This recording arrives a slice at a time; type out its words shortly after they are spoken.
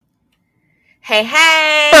Hey,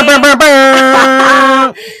 hey!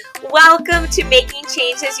 Welcome to Making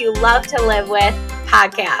Changes You Love to Live With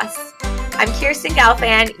podcast. I'm Kirsten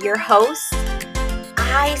Gelfand, your host.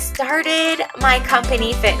 I started my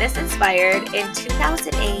company, Fitness Inspired, in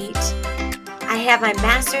 2008. I have my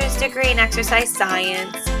master's degree in exercise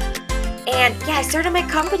science. And I started my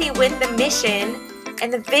company with the mission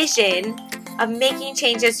and the vision of making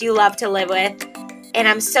changes you love to live with. And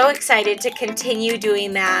I'm so excited to continue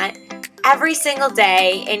doing that every single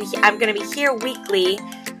day. And I'm going to be here weekly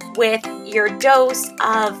with your dose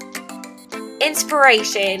of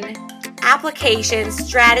inspiration, applications,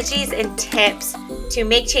 strategies, and tips to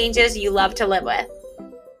make changes you love to live with.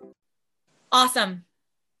 Awesome.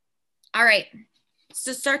 All right.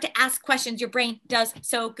 So start to ask questions. Your brain does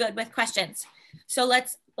so good with questions. So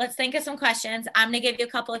let's think of some questions. I'm going to give you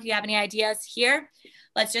a couple if you have any ideas here.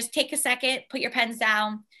 Let's just take a second, put your pens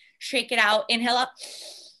down, shake it out, inhale up,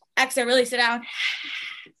 exhale, release it down.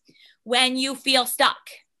 When you feel stuck,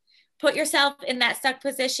 put yourself in that stuck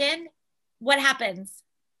position. What happens?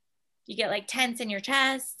 You get like tense in your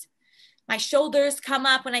chest. My shoulders come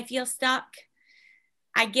up when I feel stuck.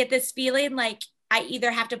 I get this feeling like I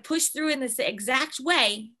either have to push through in this exact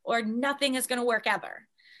way or nothing is going to work ever.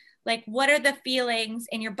 Like, what are the feelings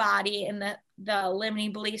in your body and the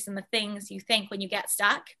limiting beliefs and the things you think when you get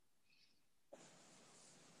stuck?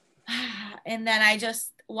 And then I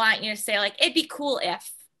just want you to say, like, it'd be cool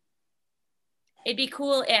if.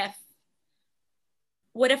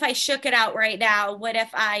 What if I shook it out right now? What if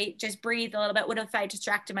I just breathed a little bit? What if I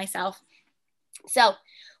distracted myself? So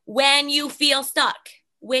when you feel stuck,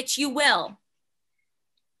 which you will,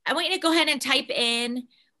 I want you to go ahead and type in,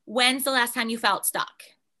 when's the last time you felt stuck?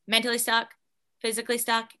 Mentally stuck, physically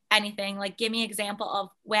stuck, anything. Like, give me an example of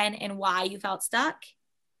when and why you felt stuck.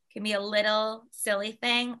 It can be a little silly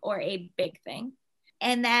thing or a big thing.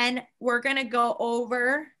 And then we're going to go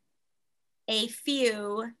over a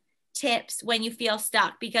few tips when you feel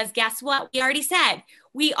stuck, because guess what? We already said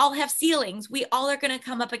we all have ceilings. We all are going to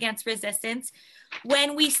come up against resistance.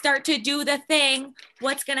 When we start to do the thing,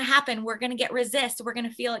 what's going to happen? We're going to get resist. We're going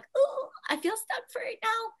to feel like, oh, I feel stuck for right now.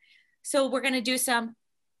 So we're going to do some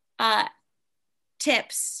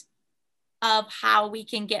tips of how we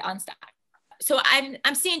can get unstuck. So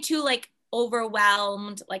I'm seeing too, like,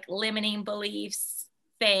 overwhelmed, like limiting beliefs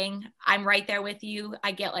thing. I'm right there with you.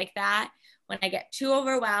 I get like that. When I get too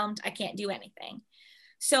overwhelmed, I can't do anything.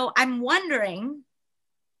 So I'm wondering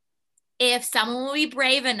if someone will be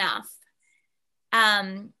brave enough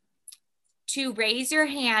to raise your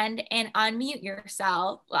hand and unmute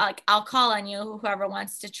yourself. Like, I'll call on you, whoever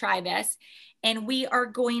wants to try this. And we are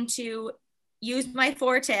going to use my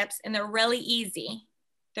 4 tips, and they're really easy.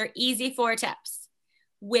 They're easy 4 tips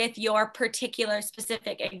with your particular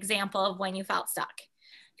specific example of when you felt stuck.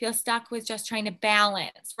 Feel stuck with just trying to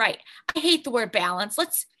balance. Right. I hate the word balance.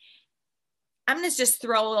 I'm going to just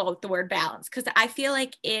throw out the word balance because I feel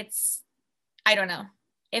like I don't know.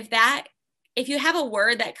 If you have a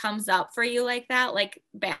word that comes up for you like that, like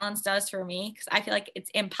balance does for me, because I feel like it's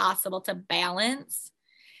impossible to balance,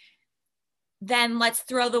 then let's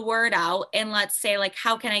throw the word out and let's say, like,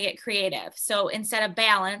 how can I get creative? So instead of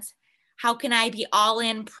balance, how can I be all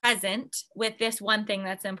in present with this one thing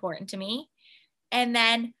that's important to me? And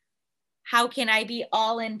then how can I be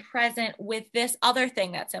all in present with this other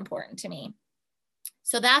thing that's important to me?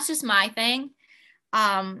 So that's just my thing.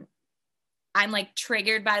 I'm like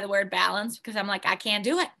triggered by the word balance because I'm like, I can't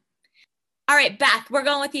do it. All right, Beth, we're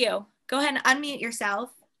going with you. Go ahead and unmute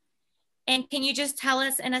yourself. And can you just tell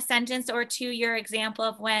us in a sentence or two your example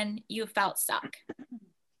of when you felt stuck?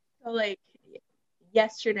 So, like,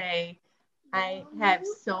 yesterday, I have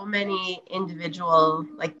so many individual,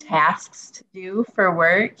 like, tasks to do for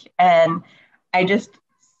work, and I just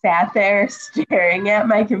sat there staring at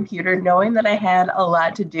my computer, knowing that I had a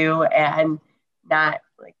lot to do and not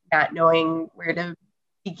knowing where to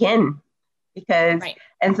begin. Because, right.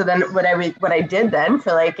 And so then what I did then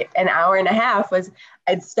for like an hour and a half was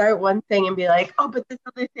I'd start one thing and be like, oh, but this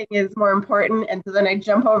other thing is more important. And so then I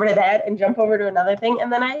jump over to that and jump over to another thing.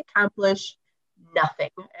 And then I accomplish nothing.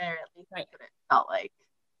 Or at least that's what it felt like.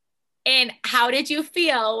 And how did you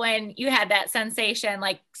feel when you had that sensation?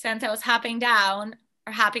 Like, since I was hopping down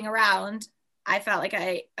or hopping around, I felt like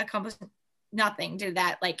I accomplished nothing. Did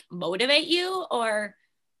that like motivate you, or?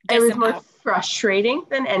 It was more frustrating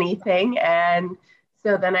than anything. And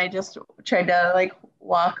so then I just tried to like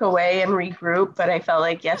walk away and regroup. But I felt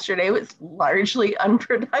like yesterday was largely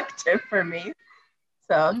unproductive for me.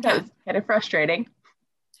 So that was kind of frustrating.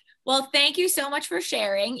 Well, thank you so much for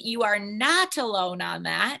sharing. You are not alone on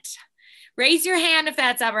that. Raise your hand if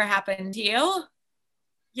that's ever happened to you.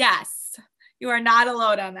 Yes. You are not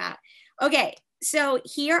alone on that. Okay, so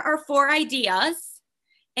here are 4 ideas,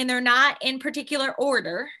 and they're not in particular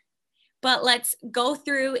order, but let's go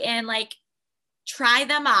through and like try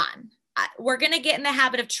them on. We're going to get in the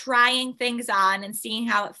habit of trying things on and seeing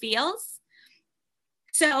how it feels.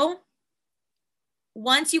 So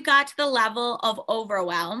once you got to the level of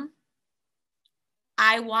overwhelm,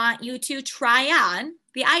 I want you to try on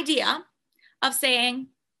the idea of saying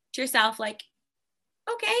to yourself, like,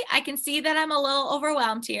 okay, I can see that I'm a little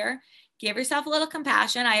overwhelmed here. Give yourself a little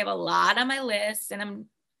compassion. I have a lot on my list and I'm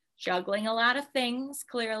juggling a lot of things,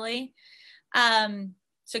 clearly.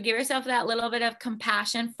 So give yourself that little bit of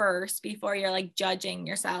compassion first before you're like judging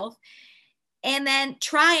yourself. And then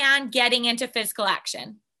try on getting into physical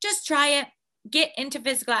action. Just try it. Get into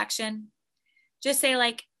physical action. Just say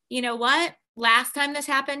like, you know what? Last time this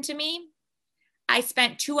happened to me, I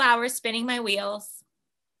spent 2 hours spinning my wheels.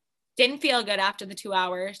 Didn't feel good after the 2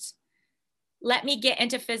 hours. Let me get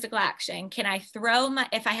into physical action. Can I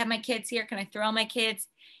if I have my kids here, can I throw my kids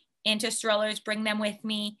into strollers, bring them with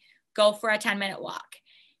me, go for a 10-minute walk?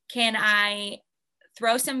 Can I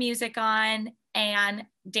throw some music on and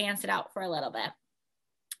dance it out for a little bit?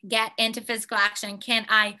 Get into physical action. Can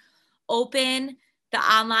I open the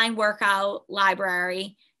online workout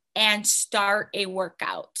library and start a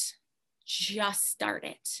workout? Just start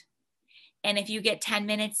it. And if you get 10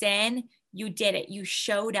 minutes in, you did it. You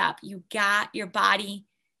showed up. You got your body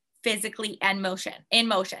physically in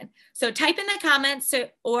motion. So type in the comments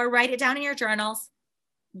or write it down in your journals.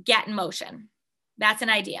 Get in motion. That's an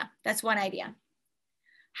idea. That's one idea.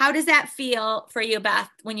 How does that feel for you, Beth,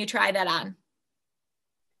 when you try that on?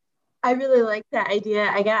 I really like that idea.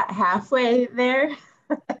 I got halfway there,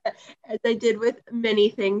 as I did with many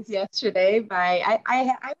things yesterday. I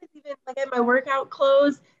was even like in my workout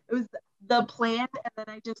clothes. It was the plan, and then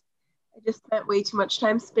I just spent way too much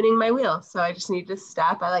time spinning my wheel. So I just need to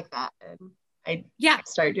stop. I like that, and I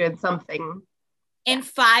start doing something. And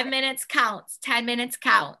 5 minutes counts. 10 minutes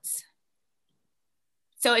counts.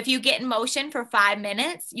 So if you get in motion for 5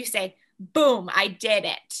 minutes, you say, boom, I did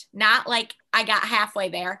it. Not like I got halfway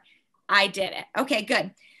there. I did it. Okay,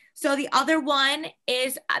 good. So the other one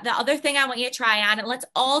is the other thing I want you to try on, and let's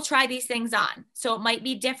all try these things on. So it might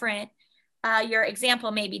be different. Your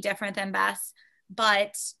example may be different than Beth's,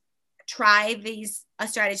 but try these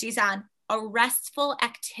strategies on. A restful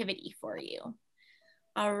activity for you.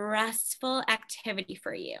 A restful activity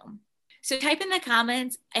for you. So type in the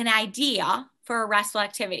comments an idea for a restful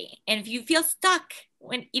activity. And if you feel stuck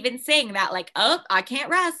when even saying that, like, oh, I can't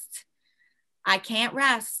rest. I can't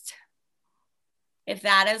rest. If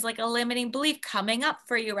that is like a limiting belief coming up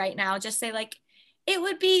for you right now, just say like, it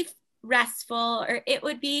would be restful or it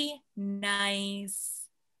would be nice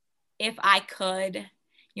if I could.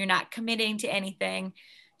 You're not committing to anything.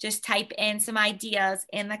 Just type in some ideas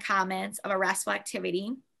in the comments of a restful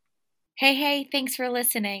activity. Hey, thanks for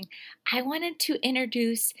listening. I wanted to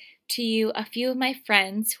introduce to you a few of my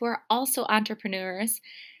friends who are also entrepreneurs,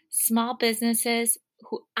 small businesses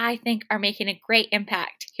who I think are making a great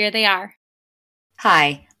impact. Here they are.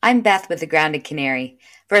 Hi, I'm Beth with The Grounded Canary.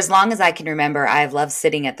 For as long as I can remember, I have loved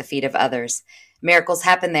sitting at the feet of others. Miracles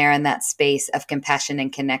happen there in that space of compassion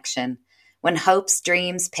and connection. When hopes,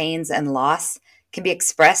 dreams, pains, and loss can be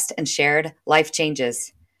expressed and shared, life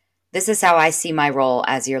changes. This is how I see my role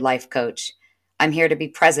as your life coach. I'm here to be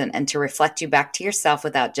present and to reflect you back to yourself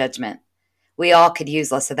without judgment. We all could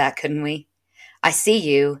use less of that, couldn't we? I see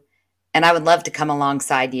you, and I would love to come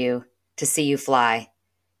alongside you to see you fly.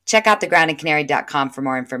 Check out thegroundedcanary.com for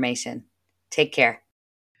more information. Take care.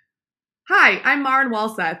 Hi, I'm Maren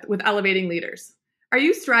Walseth with Elevating Leaders. Are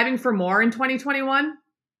you striving for more in 2021?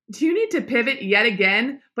 Do you need to pivot yet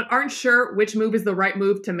again, but aren't sure which move is the right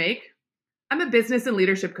move to make? I'm a business and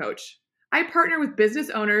leadership coach. I partner with business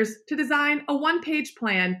owners to design a one-page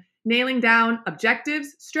plan nailing down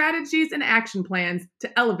objectives, strategies, and action plans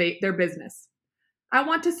to elevate their business. I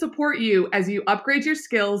want to support you as you upgrade your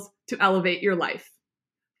skills to elevate your life.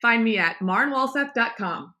 Find me at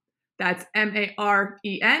marenwalseth.com. That's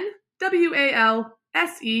MarenWalseth.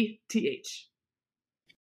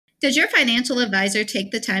 Does your financial advisor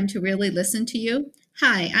take the time to really listen to you?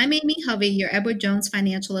 Hi, I'm Amy Hovey, your Edward Jones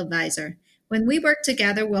financial advisor. When we work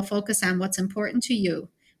together, we'll focus on what's important to you.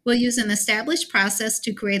 We'll use an established process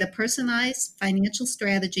to create a personalized financial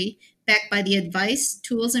strategy backed by the advice,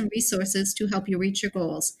 tools, and resources to help you reach your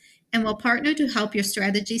goals. And we'll partner to help your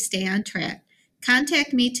strategy stay on track.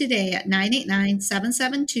 Contact me today at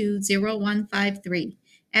 989-772-0153.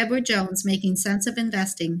 Edward Jones, Making Sense of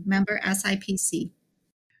Investing, member SIPC.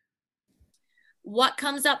 What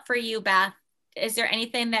comes up for you, Beth? Is there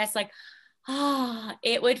anything that's like, Oh,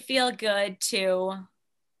 it would feel good to.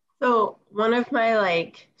 So one of my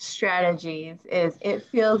like strategies is it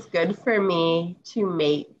feels good for me to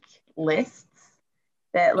make lists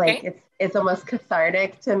that like Okay. it's almost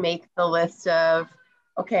cathartic to make the list of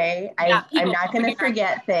okay, Yeah, I'm people not going coming to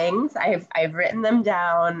forget things. I've written them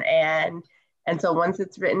down and so once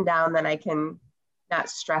it's written down then I can not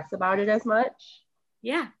stress about it as much.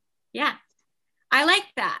 Yeah. Yeah. I like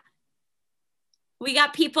that. We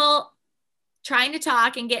got people trying to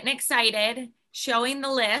talk and getting excited, showing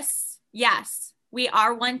the lists. Yes, we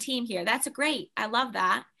are one team here. That's great. I love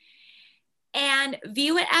that. And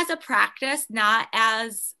view it as a practice, not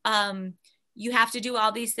as you have to do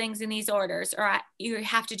all these things in these orders or you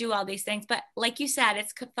have to do all these things. But like you said,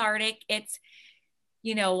 it's cathartic. It's,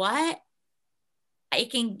 you know what? I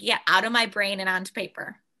can get out of my brain and onto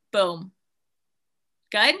paper. Boom.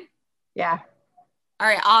 Good? Yeah. All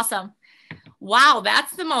right, awesome. Wow,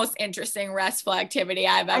 that's the most interesting restful activity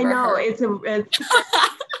I've ever I know heard.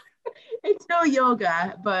 it's no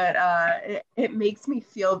yoga, but it makes me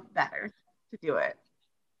feel better to do it.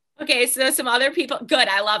 Okay, so some other people, good,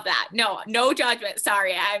 I love that. No judgment.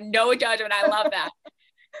 Sorry, I have no judgment. I love that.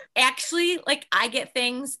 Actually, like I get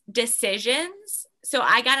decisions. So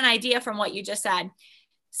I got an idea from what you just said.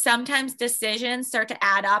 Sometimes decisions start to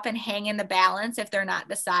add up and hang in the balance if they're not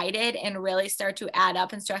decided and really start to add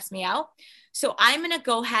up and stress me out. So I'm going to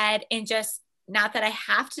go ahead and just, not that I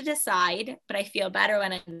have to decide, but I feel better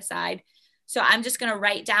when I decide. So I'm just going to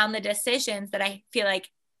write down the decisions that I feel like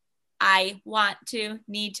I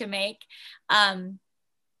need to make. And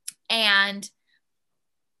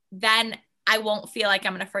then I won't feel like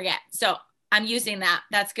I'm going to forget. So I'm using that.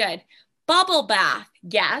 That's good. Bubble bath.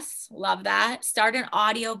 Yes. Love that. Start an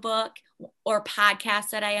audiobook or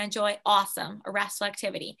podcast that I enjoy. Awesome. A restful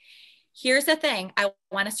activity. Here's the thing I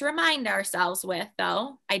want us to remind ourselves with,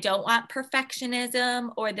 though. I don't want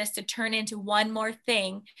perfectionism or this to turn into one more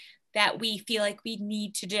thing that we feel like we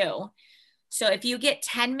need to do. So if you get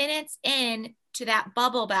 10 minutes in to that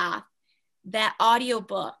bubble bath, that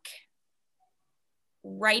audiobook,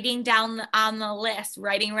 writing down on the list,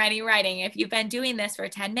 writing. If you've been doing this for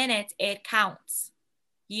 10 minutes, it counts.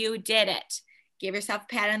 You did it. Give yourself a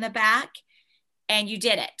pat on the back and you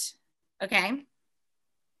did it. Okay.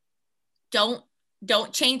 Don't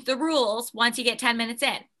change the rules once you get 10 minutes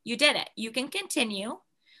in. You did it. You can continue,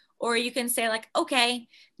 or you can say like, okay,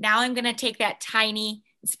 now I'm going to take that tiny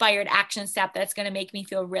inspired action step that's going to make me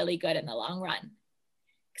feel really good in the long run.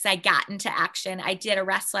 Because I got into action. I did a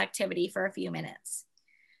restful activity for a few minutes.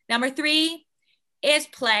 Number 3 is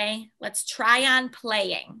play. Let's try on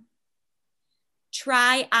playing.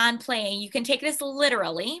 Try on playing. You can take this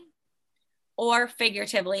literally or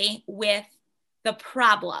figuratively with the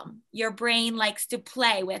problem. Your brain likes to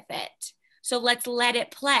play with it. So let's let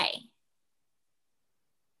it play.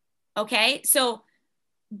 Okay, so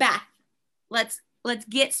Beth, let's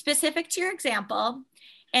get specific to your example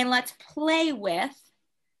and let's play with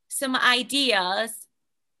some ideas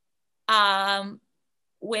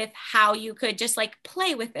with how you could just like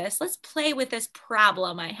play with this. Let's play with this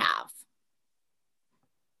problem I have.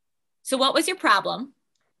 So what was your problem?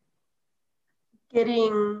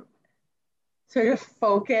 Getting sort of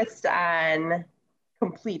focused on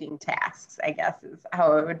completing tasks, I guess is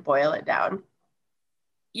how I would boil it down.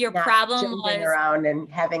 Your Not problem jumping was around and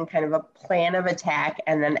having kind of a plan of attack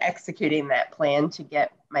and then executing that plan to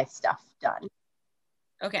get my stuff done.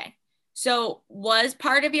 okay. So was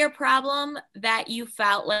part of your problem that you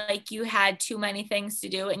felt like you had too many things to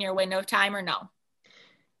do in your window of time, or no?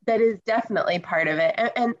 That is definitely part of it.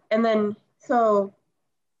 And then, so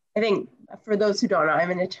I think for those who don't know,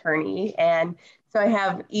 I'm an attorney. And so I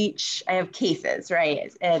have cases,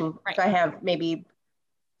 right? And Right. so I have maybe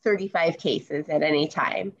 35 cases at any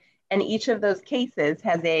time. And each of those cases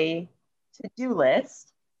has a to-do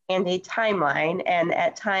list and a timeline. And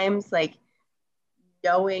at times, like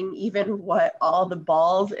knowing even what all the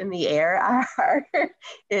balls in the air are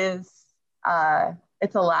is,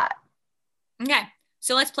 it's a lot. Okay.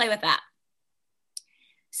 So let's play with that.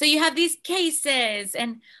 So you have these cases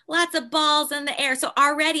and lots of balls in the air. So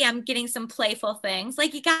already I'm getting some playful things.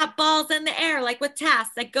 Like you got balls in the air, like with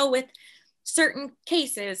tasks that go with certain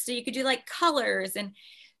cases. So you could do like colors and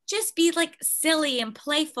just be like silly and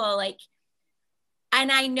playful. Like,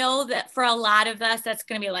 and I know that for a lot of us, that's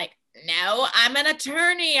going to be like, no, I'm an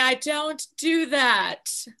attorney. I don't do that.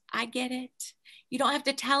 I get it. You don't have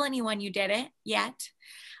to tell anyone you did it yet.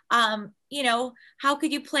 How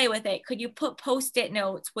could you play with it? Could you put Post-it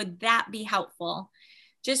notes? Would that be helpful?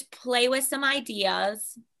 Just play with some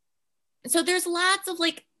ideas. So there's lots of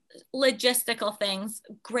like logistical things,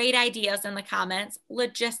 great ideas in the comments,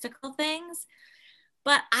 logistical things.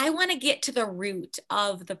 But I want to get to the root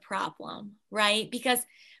of the problem, right? Because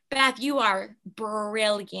Beth, you are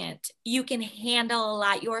brilliant. You can handle a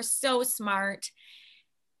lot. You are so smart.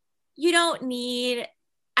 You don't need,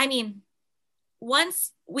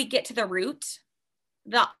 once we get to the root,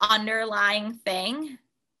 the underlying thing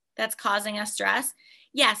that's causing us stress,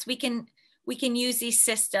 yes, we can use these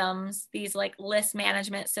systems, these like list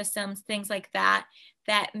management systems, things like that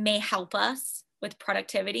may help us with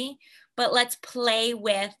productivity, but let's play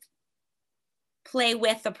with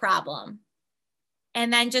the problem.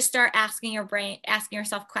 And then just start asking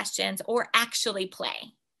yourself questions, or actually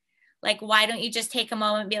play. Like, why don't you just take a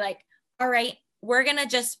moment and be like, all right,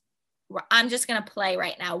 I'm just going to play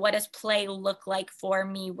right now. What does play look like for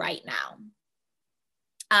me right now?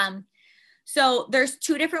 So there's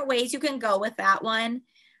 2 different ways you can go with that one.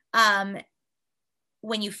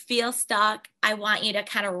 When you feel stuck, I want you to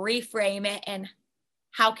kind of reframe it and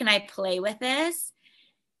how can I play with this?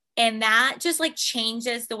 And that just like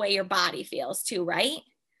changes the way your body feels too, right?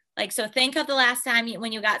 Like, so think of the last time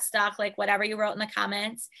when you got stuck, like whatever you wrote in the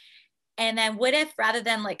comments. And then what if rather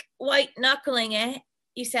than like white knuckling it,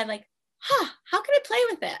 you said like, how can I play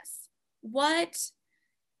with this?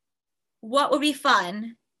 What would be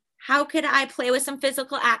fun? How could I play with some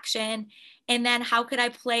physical action? And then how could I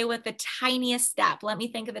play with the tiniest step? Let me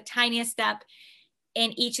think of the tiniest step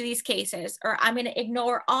in each of these cases, or I'm going to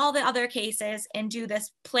ignore all the other cases and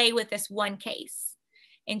play with this one case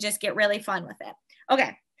and just get really fun with it.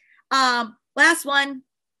 Okay. Last one.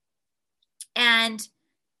 And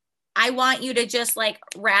I want you to just like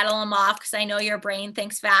rattle them off because I know your brain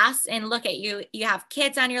thinks fast, and look at you. You have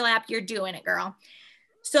kids on your lap. You're doing it, girl.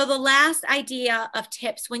 So the last idea of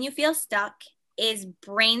tips when you feel stuck is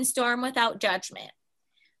brainstorm without judgment.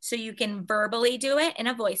 So you can verbally do it in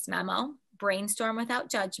a voice memo, brainstorm without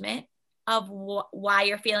judgment of why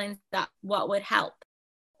you're feeling stuck, what would help,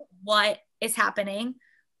 what is happening,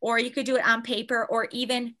 or you could do it on paper or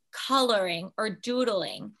even coloring or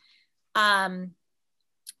doodling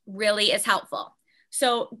really is helpful.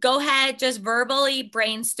 So go ahead, just verbally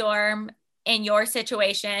brainstorm in your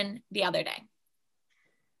situation the other day.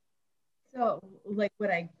 So like what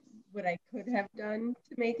I could have done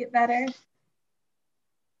to make it better?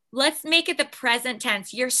 Let's make it the present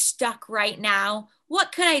tense. You're stuck right now.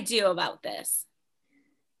 What could I do about this?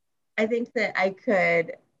 I think that I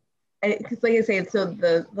could, because like I say, so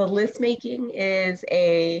the list making is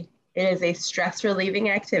a stress relieving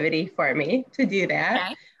activity for me to do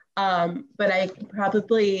that. Okay. But I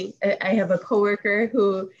have a coworker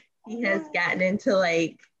who he has gotten into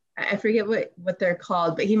like, I forget what they're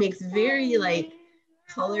called, but he makes very like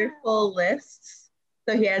colorful lists.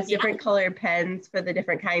 So he has different colored pens for the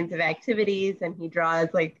different kinds of activities, and he draws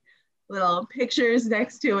like little pictures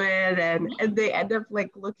next to it, and they end up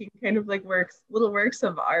like looking kind of like little works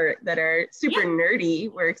of art that are super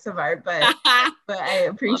nerdy works of art, but I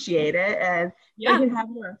appreciate it, and I can have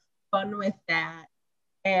more fun with that.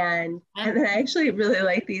 And then I actually really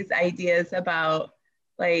like these ideas about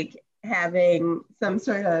like having some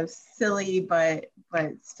sort of silly but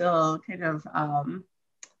still kind of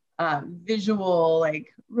visual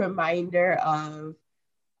like reminder of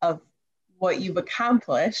what you've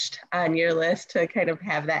accomplished on your list to kind of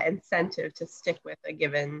have that incentive to stick with a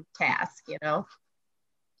given task, you know?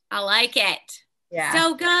 I like it. Yeah.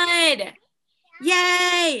 So good.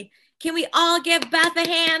 Yay. Can we all give Beth a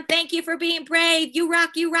hand? Thank you for being brave. You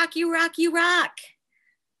rock, you rock, you rock, you rock.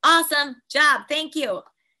 Awesome job. Thank you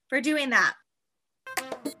for doing that.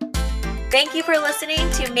 Thank you for listening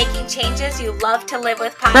to Making Changes You Love to Live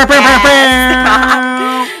With podcast.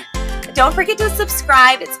 Don't forget to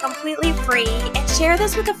subscribe. It's completely free. And share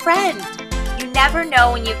this with a friend. You never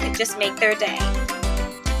know when you could just make their day.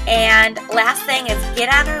 And last thing is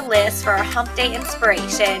get on our list for our hump day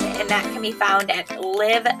inspiration. And that can be found at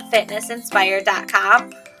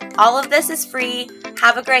livefitnessinspired.com. All of this is free.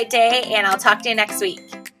 Have a great day, and I'll talk to you next week.